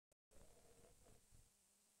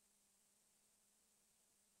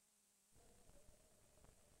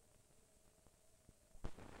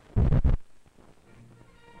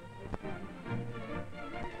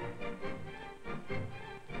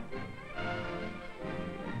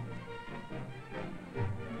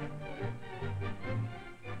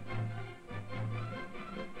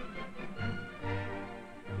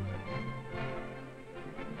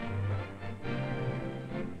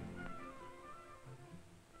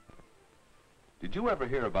Did you ever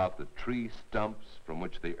hear about the tree stumps from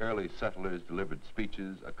which the early settlers delivered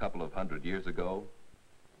speeches a couple of 100 years ago?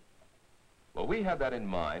 Well, we had that in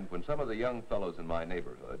mind when some of the young fellows in my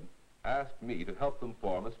neighborhood asked me to help them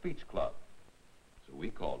form a speech club. So we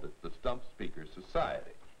called it the Stump Speakers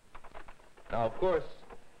Society. Now, of course,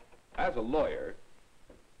 as a lawyer,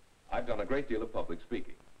 I've done a great deal of public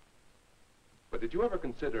speaking. But did you ever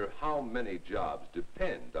consider how many jobs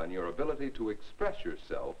depend on your ability to express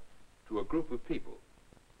yourself to a group of people?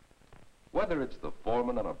 Whether it's the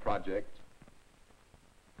foreman on a project,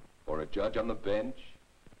 or a judge on the bench,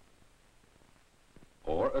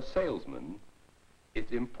 or a salesman,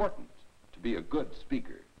 it's important to be a good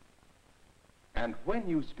speaker. And when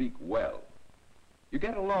you speak well, you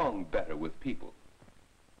get along better with people.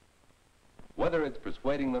 Whether it's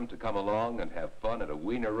persuading them to come along and have fun at a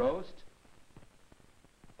wiener roast,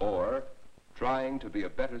 or trying to be a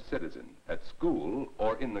better citizen at school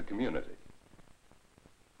or in the community.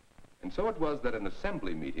 And so it was that an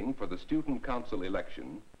assembly meeting for the Student Council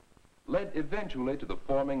election led eventually to the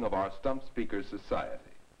forming of our Stump Speakers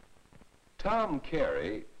Society. Tom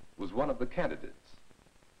Carey was one of the candidates,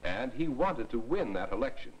 and he wanted to win that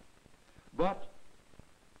election. But,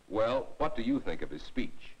 well, what do you think of his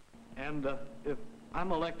speech? And if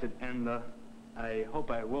I'm elected, and I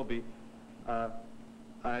hope I will be,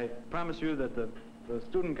 I promise you that the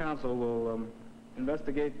Student Council will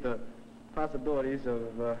investigate the possibilities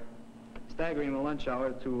of staggering the lunch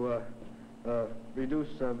hour to reduce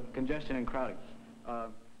congestion and crowding. I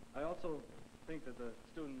also think that the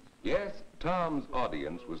students... Yes, Tom's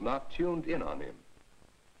audience was not tuned in on him.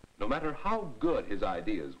 No matter how good his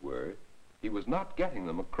ideas were, he was not getting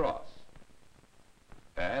them across.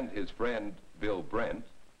 And his friend, Bill Brent,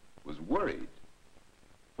 was worried.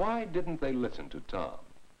 Why didn't they listen to Tom?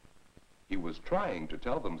 He was trying to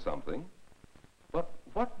tell them something, but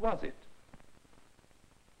what was it?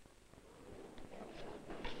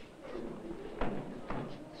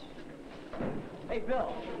 Hey,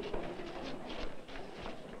 Bill.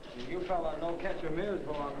 You fella don't catch your ears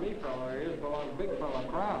belong to me, fella. Your ears belong to big fella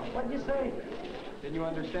crowd. What'd you say? Didn't you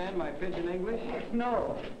understand my pidgin English?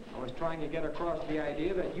 No. I was trying to get across the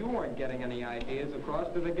idea that you weren't getting any ideas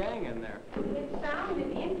across to the gang in there. It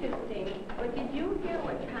sounded interesting, but did you hear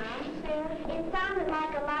what Tom said? It sounded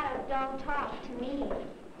like a lot of dull talk to me.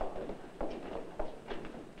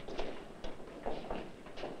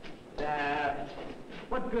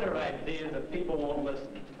 What good are ideas if people won't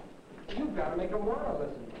listen? You've got to make them want to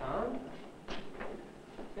listen, Tom.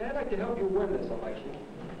 Yeah, I'd like to help you win this election.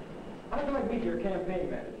 How can I be your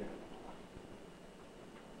campaign manager?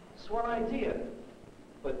 Swell idea.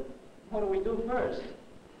 But what do we do first?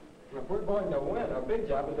 If we're going to win, our big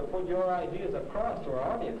job is to put your ideas across to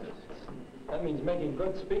our audiences. That means making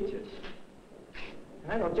good speeches.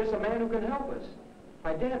 I know just a man who can help us.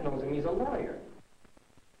 My dad knows him. He's a lawyer.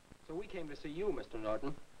 So we came to see you, Mr.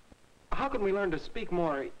 Norton. How can we learn to speak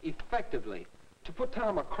more effectively, to put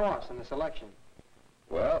Tom across in this election?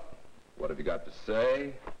 Well, what have you got to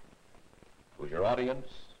say? Who's your audience?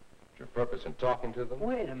 What's your purpose in talking to them?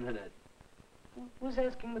 Wait a minute. Who's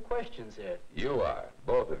asking the questions here? You are,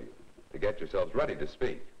 both of you, to get yourselves ready to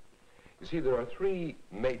speak. You see, there are 3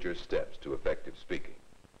 major steps to effective speaking,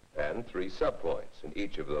 and 3 subpoints in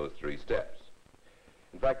each of those 3 steps.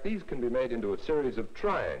 In fact, these can be made into a series of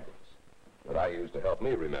triangles that I use to help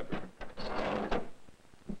me remember.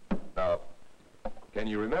 Now, can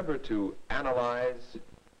you remember to analyze,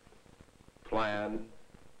 plan,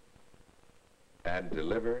 and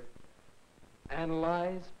deliver?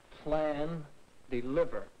 Analyze, plan,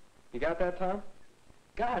 deliver. You got that, Tom?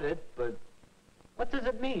 Got it, but what does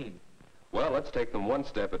it mean? Well, let's take them one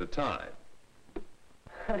step at a time.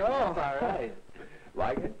 Oh, all right.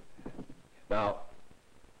 Like it? Now,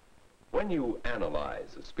 when you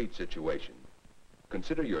analyze a speech situation,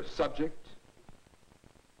 consider your subject,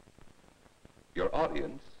 your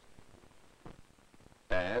audience,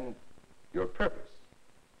 and your purpose.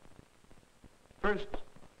 First,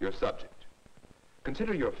 your subject.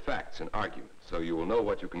 Consider your facts and arguments so you will know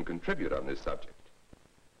what you can contribute on this subject.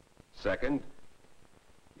 Second,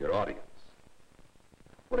 your audience.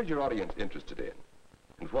 What is your audience interested in,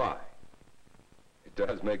 and why? It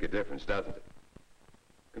does make a difference, doesn't it?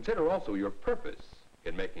 Consider also your purpose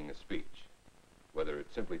in making a speech, whether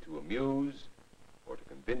it's simply to amuse or to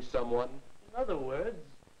convince someone. In other words,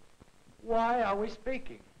 why are we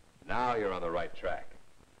speaking? Now you're on the right track.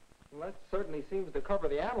 Well, that certainly seems to cover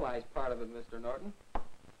the analyze part of it, Mr. Norton.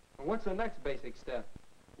 And what's the next basic step?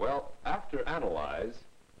 Well, after analyze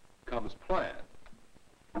comes plan.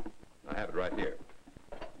 I have it right here.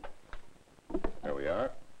 There we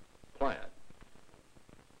are. Plan.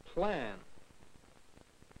 Plan.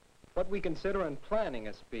 what we consider in planning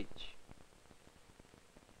a speech.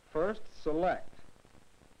 First, select.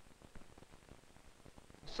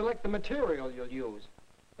 Select the material you'll use,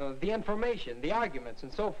 the information, the arguments,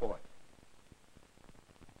 and so forth.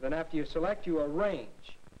 Then after you select, you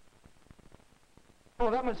arrange. Oh,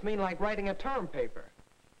 that must mean like writing a term paper.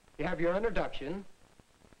 You have your introduction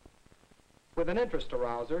with an interest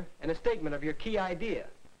arouser and a statement of your key idea.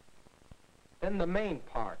 Then the main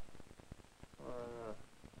part.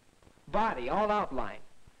 Body, all outline.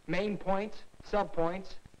 Main points,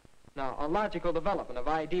 sub-points. Now, a logical development of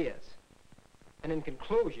ideas. And in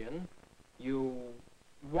conclusion, you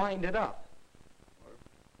wind it up. Or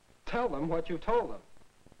tell them what you told them.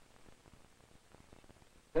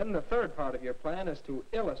 Then the third part of your plan is to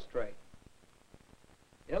illustrate.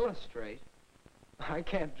 Illustrate? I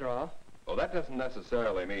can't draw. Well, that doesn't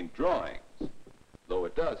necessarily mean drawings, though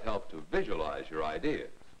it does help to visualize your ideas.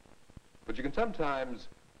 But you can sometimes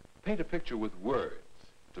paint a picture with words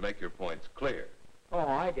to make your points clear. Oh,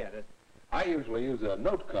 I get it. I usually use a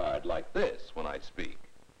note card like this when I speak.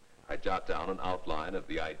 I jot down an outline of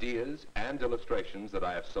the ideas and illustrations that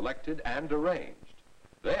I have selected and arranged.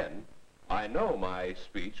 Then, I know my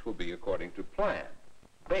speech will be according to plan,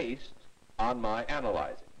 based on my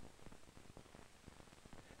analyzing.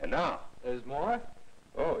 And now... There's more?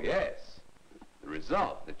 Oh, yes. The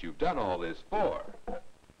result that you've done all this for.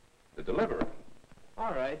 The delivery.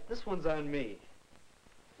 All right, this one's on me.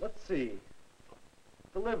 Let's see.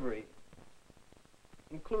 Delivery.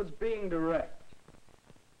 Includes being direct.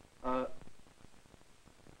 What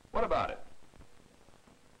about it?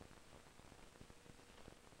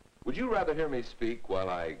 Would you rather hear me speak while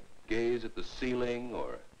I gaze at the ceiling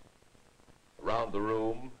or around the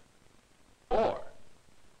room? Or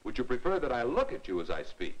would you prefer that I look at you as I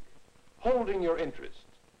speak, holding your interest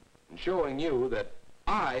and showing you that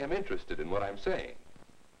I am interested in what I'm saying?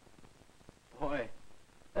 Boy,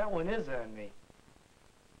 that one is on me.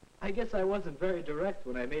 I guess I wasn't very direct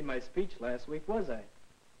when I made my speech last week, was I?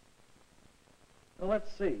 Well,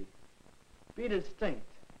 let's see. Be distinct.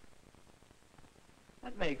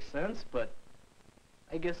 That makes sense, but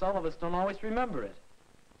I guess all of us don't always remember it.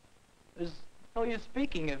 There's no use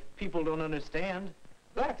speaking if people don't understand.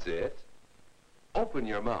 That's it. Open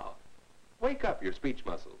your mouth. Wake up your speech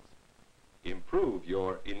muscles. Improve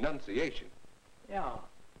your enunciation. Yeah.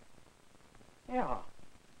 Yeah.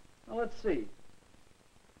 Well, let's see.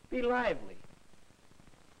 Be lively.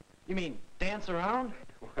 You mean dance around?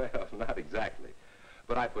 Well, not exactly,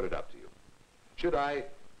 but I put it up to you. Should I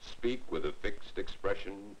speak with a fixed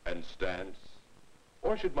expression and stance,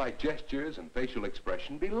 or should my gestures and facial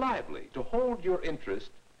expression be lively to hold your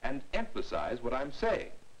interest and emphasize what I'm saying?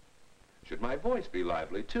 Should my voice be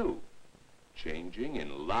lively too, changing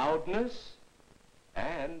in loudness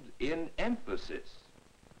and in emphasis?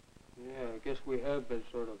 Yeah, I guess we have been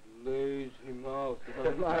sort of lazy-mouthed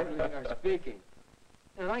about lively in our speaking.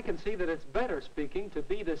 And I can see that it's better speaking to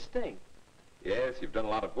be distinct. Yes, you've done a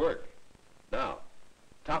lot of work. Now,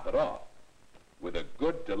 top it off with a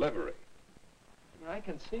good delivery. I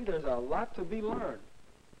can see there's a lot to be learned.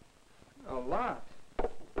 A lot.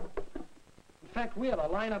 In fact, we ought to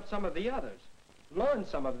line up some of the others, learn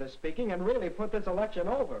some of this speaking, and really put this election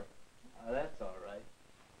over. That's all right.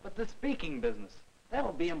 But the speaking business,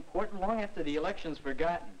 that'll be important long after the election's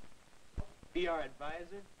forgotten. Be our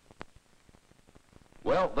advisor?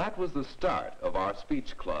 Well, that was the start of our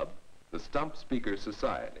speech club, the Stump Speakers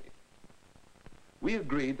Society. We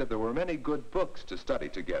agreed that there were many good books to study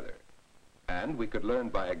together, and we could learn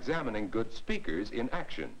by examining good speakers in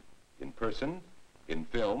action, in person, in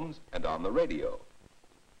films, and on the radio.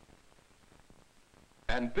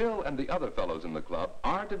 And Bill and the other fellows in the club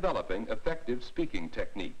are developing effective speaking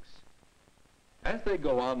techniques. As they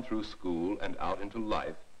go on through school and out into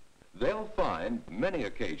life, they'll find many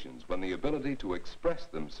occasions when the ability to express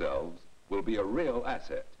themselves will be a real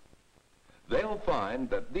asset. They'll find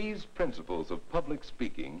that these principles of public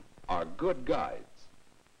speaking are good guides.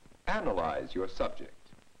 Analyze your subject,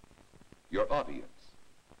 your audience,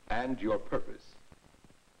 and your purpose.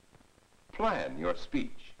 Plan your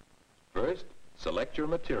speech. First, select your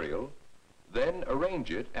material, then arrange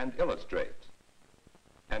it and illustrate.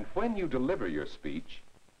 And when you deliver your speech,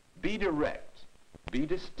 be direct, be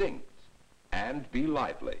distinct, and be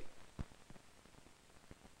lively.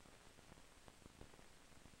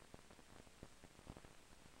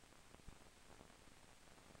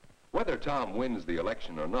 Whether Tom wins the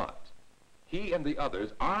election or not, he and the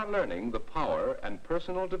others are learning the power and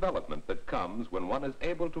personal development that comes when one is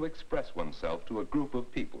able to express oneself to a group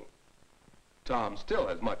of people. Tom still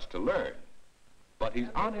has much to learn, but he's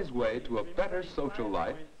on his way to a better social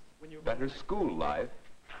life, better school life,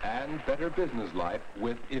 and better business life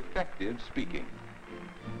with effective speaking.